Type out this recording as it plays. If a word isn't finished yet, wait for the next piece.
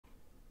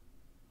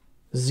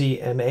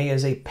ZMA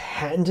is a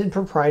patented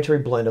proprietary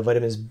blend of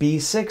vitamins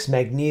B6,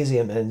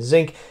 magnesium, and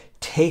zinc.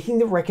 Taking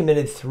the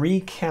recommended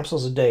 3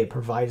 capsules a day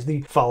provides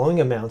the following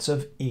amounts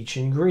of each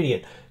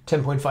ingredient: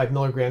 10.5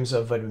 milligrams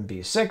of vitamin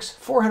B6,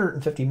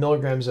 450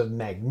 milligrams of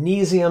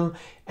magnesium,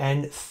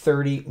 and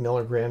 30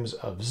 milligrams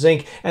of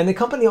zinc. And the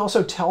company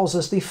also tells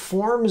us the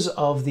forms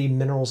of the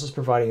minerals it's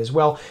providing as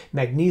well.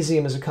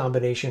 Magnesium is a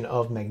combination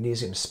of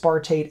magnesium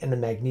spartate and a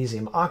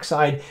magnesium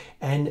oxide,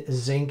 and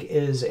zinc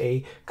is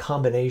a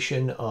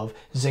combination of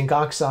zinc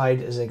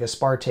oxide, zinc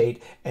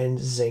aspartate, and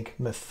zinc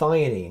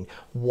methionine.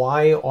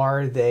 Why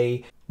are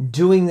they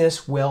doing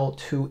this? Well,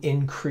 to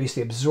increase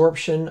the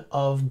absorption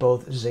of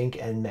both zinc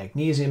and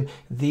magnesium.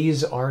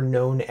 These are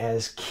known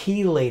as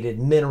chelated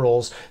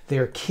minerals.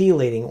 They're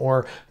chelating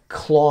or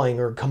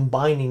clawing or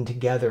combining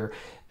together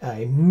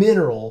a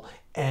mineral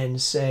and,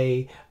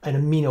 say, an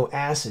amino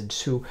acid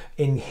to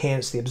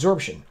enhance the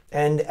absorption.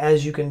 And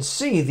as you can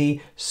see, the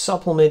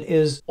supplement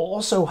is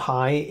also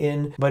high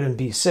in vitamin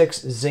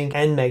B6, zinc,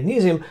 and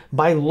magnesium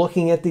by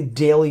looking at the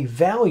daily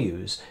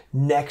values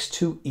next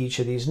to each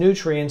of these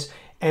nutrients,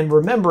 and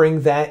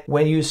remembering that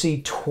when you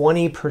see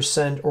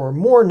 20% or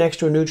more next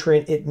to a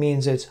nutrient, it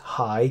means it's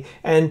high.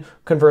 And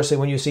conversely,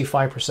 when you see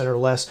 5% or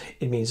less,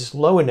 it means it's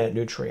low in that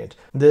nutrient.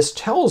 This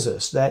tells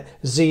us that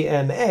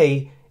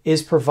ZMA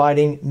is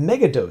providing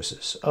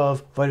megadoses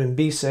of vitamin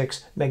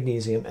B6,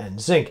 magnesium,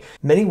 and zinc.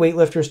 Many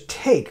weightlifters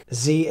take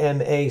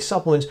ZMA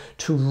supplements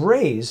to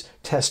raise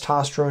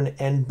testosterone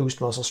and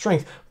boost muscle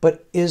strength,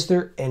 but is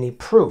there any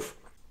proof?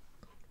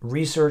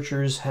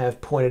 Researchers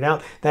have pointed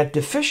out that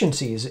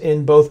deficiencies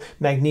in both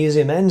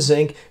magnesium and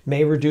zinc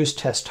may reduce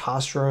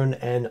testosterone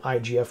and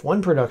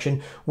IGF-1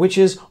 production, which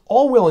is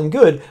all well and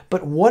good,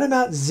 but what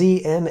about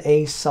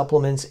ZMA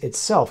supplements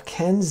itself?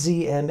 Can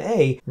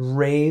ZMA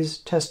raise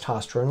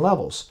testosterone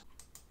levels?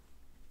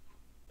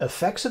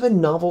 Effects of a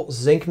novel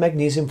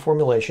zinc-magnesium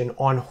formulation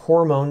on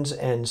hormones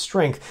and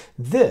strength.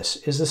 This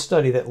is a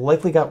study that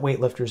likely got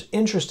weightlifters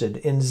interested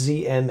in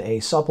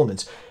ZMA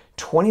supplements.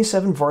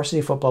 27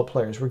 varsity football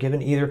players were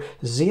given either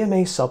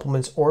ZMA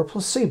supplements or a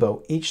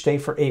placebo each day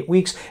for 8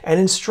 weeks and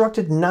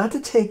instructed not to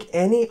take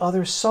any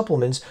other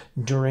supplements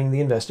during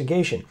the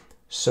investigation.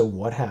 So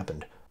what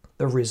happened?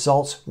 The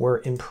results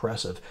were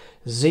impressive.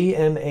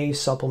 ZMA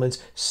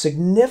supplements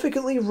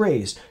significantly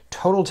raised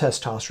total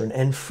testosterone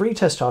and free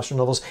testosterone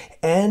levels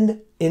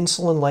and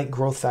insulin-like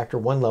growth factor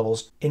 1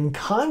 levels. In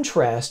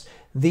contrast,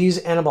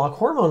 these anabolic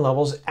hormone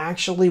levels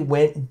actually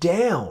went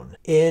down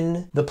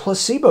in the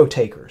placebo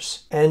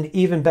takers. And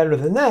even better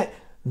than that,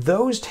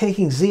 those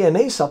taking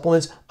ZMA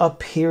supplements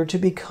appeared to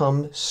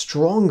become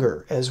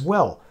stronger as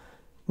well.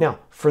 Now,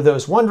 for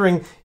those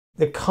wondering,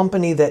 the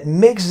company that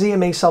makes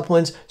ZMA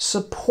supplements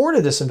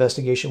supported this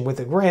investigation with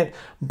a grant,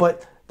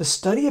 but the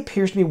study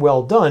appears to be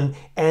well done,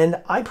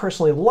 and I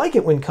personally like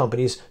it when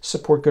companies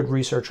support good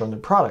research on their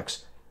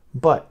products.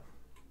 But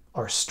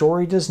our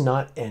story does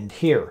not end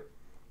here.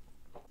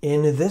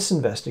 In this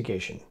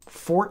investigation,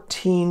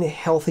 14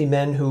 healthy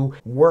men who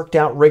worked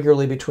out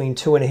regularly between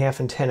 2.5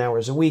 and 10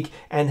 hours a week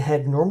and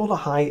had normal to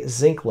high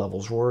zinc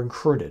levels were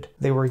recruited.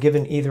 They were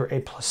given either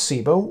a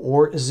placebo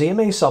or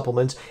ZMA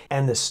supplements,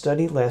 and the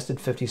study lasted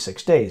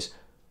 56 days.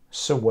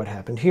 So what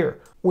happened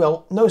here?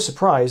 Well, no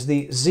surprise,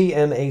 the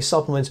ZMA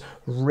supplements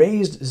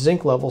raised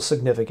zinc levels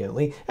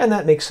significantly, and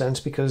that makes sense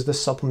because the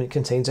supplement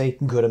contains a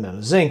good amount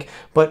of zinc.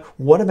 But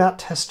what about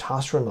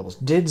testosterone levels?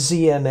 Did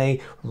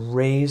ZMA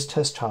raise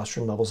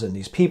testosterone levels in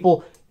these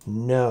people?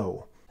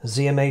 No.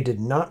 ZMA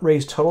did not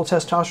raise total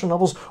testosterone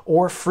levels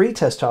or free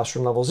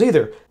testosterone levels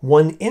either.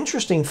 One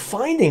interesting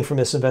finding from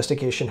this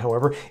investigation,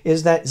 however,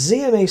 is that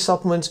ZMA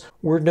supplements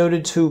were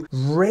noted to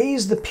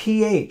raise the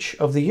pH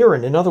of the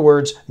urine. In other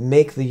words,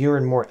 make the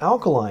urine more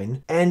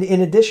alkaline. And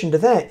in addition to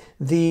that,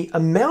 the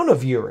amount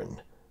of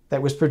urine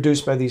that was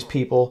produced by these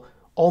people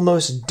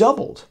almost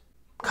doubled.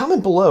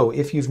 Comment below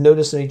if you've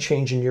noticed any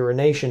change in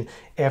urination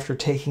after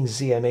taking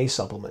ZMA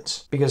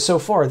supplements, because so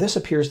far this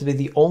appears to be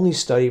the only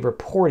study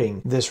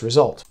reporting this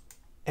result.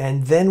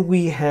 And then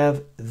we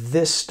have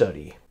this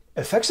study.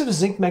 Effects of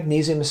zinc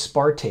magnesium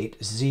aspartate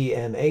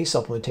ZMA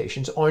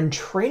supplementations on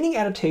training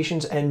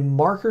adaptations and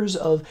markers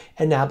of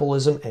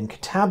anabolism and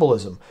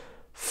catabolism.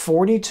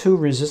 42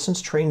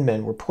 resistance-trained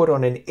men were put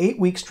on an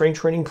 8-week strength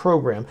training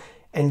program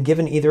and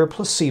given either a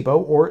placebo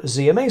or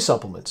ZMA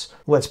supplements.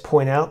 Let's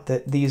point out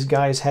that these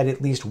guys had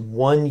at least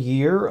 1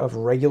 year of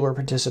regular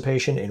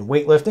participation in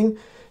weightlifting,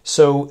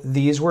 so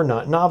these were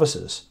not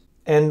novices.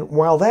 And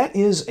while that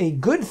is a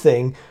good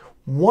thing,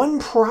 one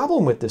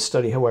problem with this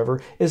study, however,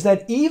 is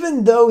that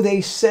even though they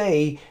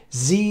say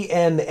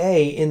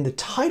ZMA in the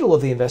title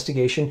of the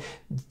investigation,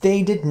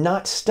 they did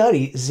not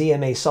study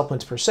ZMA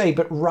supplements per se,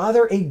 but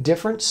rather a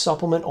different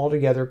supplement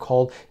altogether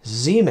called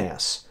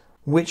ZMAS,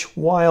 which,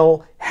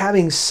 while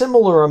having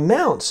similar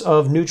amounts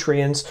of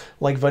nutrients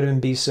like vitamin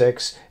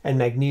B6 and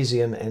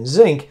magnesium and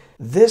zinc,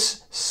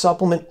 this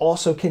supplement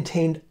also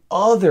contained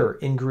other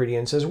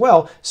ingredients as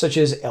well, such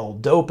as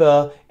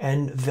L-dopa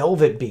and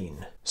velvet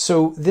bean.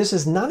 So this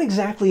is not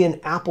exactly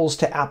an apples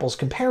to apples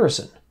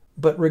comparison.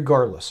 But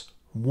regardless,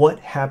 What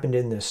happened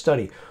in this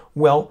study?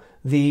 Well,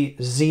 the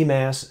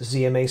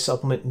ZMA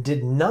supplement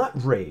did not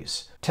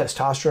raise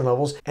testosterone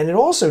levels, and it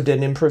also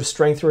didn't improve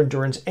strength or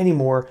endurance any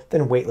more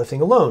than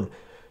weightlifting alone.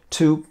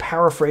 To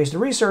paraphrase the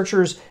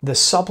researchers, the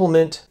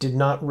supplement did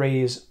not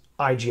raise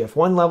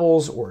IGF-1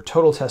 levels or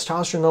total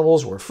testosterone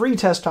levels or free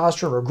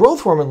testosterone or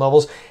growth hormone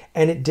levels,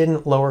 and it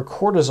didn't lower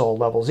cortisol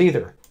levels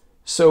either.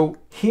 So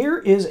here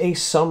is a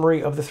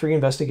summary of the 3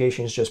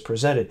 investigations just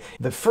presented.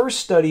 The first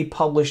study,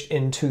 published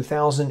in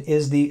 2000,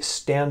 is the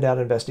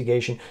standout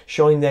investigation,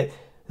 showing that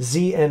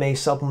ZMA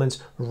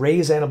supplements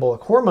raise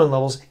anabolic hormone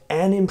levels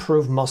and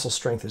improve muscle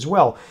strength as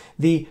well.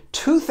 The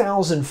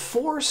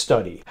 2004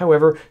 study,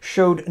 however,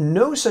 showed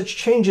no such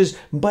changes,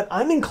 but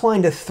I'm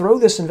inclined to throw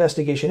this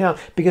investigation out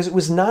because it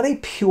was not a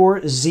pure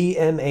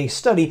ZMA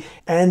study,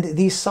 and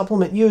the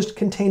supplement used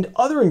contained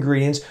other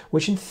ingredients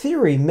which in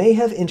theory may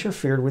have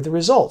interfered with the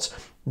results.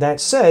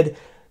 That said,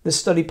 the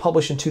study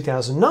published in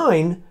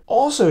 2009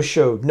 also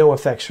showed no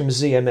effects from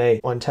ZMA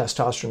on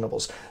testosterone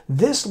levels.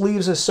 This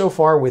leaves us so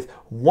far with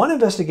one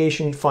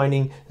investigation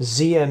finding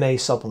ZMA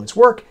supplements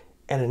work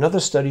and another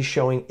study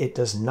showing it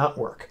does not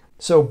work.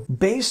 So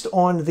based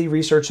on the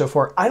research so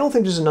far, I don't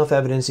think there's enough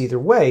evidence either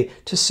way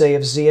to say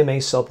if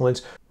ZMA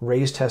supplements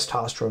raise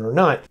testosterone or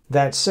not.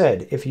 That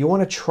said, if you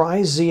want to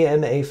try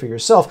ZMA for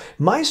yourself,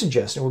 my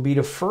suggestion would be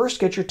to first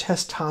get your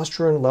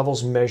testosterone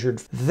levels measured,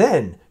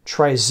 then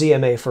try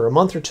ZMA for a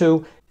month or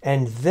 2,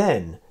 and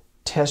then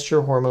test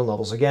your hormone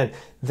levels again.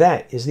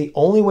 That is the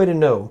only way to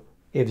know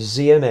if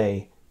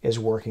ZMA is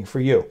working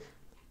for you.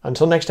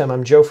 Until next time,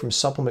 I'm Joe from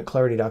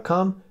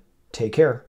supplementclarity.com. Take care.